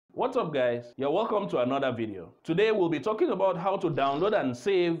What's up guys? You're welcome to another video. Today we'll be talking about how to download and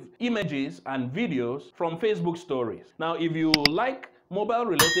save images and videos from Facebook stories. Now if you like mobile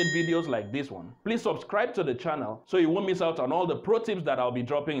related videos like this one, please subscribe to the channel so you won't miss out on all the pro tips that I'll be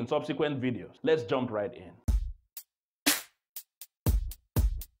dropping in subsequent videos. Let's jump right in.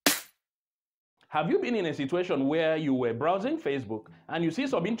 Have you been in a situation where you were browsing Facebook and you see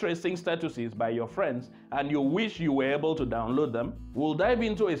some interesting statuses by your friends and you wish you were able to download them? We'll dive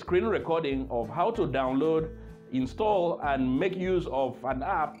into a screen recording of how to download, install, and make use of an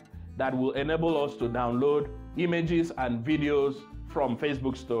app that will enable us to download images and videos from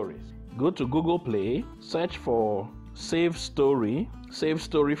Facebook stories. Go to Google Play, search for Save Story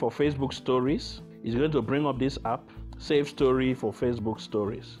for Facebook stories. It's going to bring up this app. Save Story for Facebook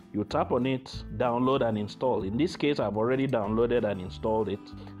stories. You tap on it, download and install. In this case, I've already downloaded and installed it.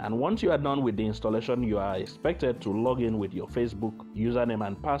 And once you are done with the installation, you are expected to log in with your Facebook username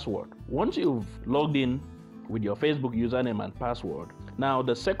and password. Once you've logged in with your Facebook username and password, now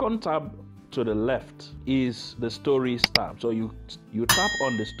the second tab to the left is the Stories tab. So you tap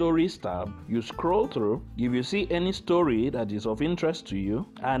on the Stories tab, you scroll through. If you see any story that is of interest to you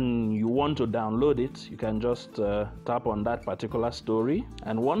and you want to download it, you can just tap on that particular story,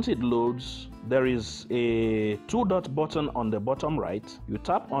 and once it loads, there is a two-dot button on the bottom right. You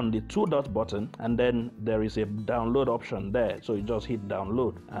tap on the two-dot button and then there is a download option there, so you just hit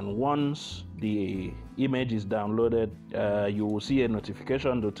download, and once the image is downloaded, you will see a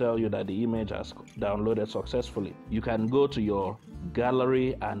notification to tell you that the image has downloaded successfully. You can go to your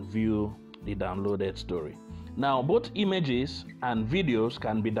gallery and view the downloaded story. Now, both images and videos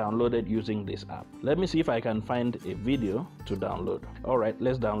can be downloaded using this app. Let me see if I can find a video to download. All right,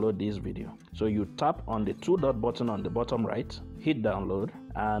 let's download this video. So you tap on the two-dot button on the bottom right, hit download,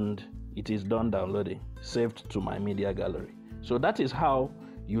 and it is done downloading, saved to my media gallery. So that is how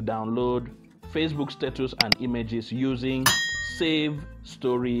you download Facebook status and images using Save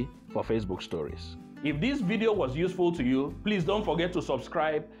Story for Facebook stories. If this video was useful to you, please don't forget to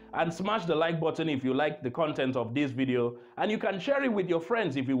subscribe and smash the like button if you like the content of this video, and you can share it with your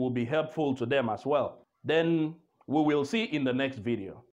friends if it will be helpful to them as well. Then we will see in the next video.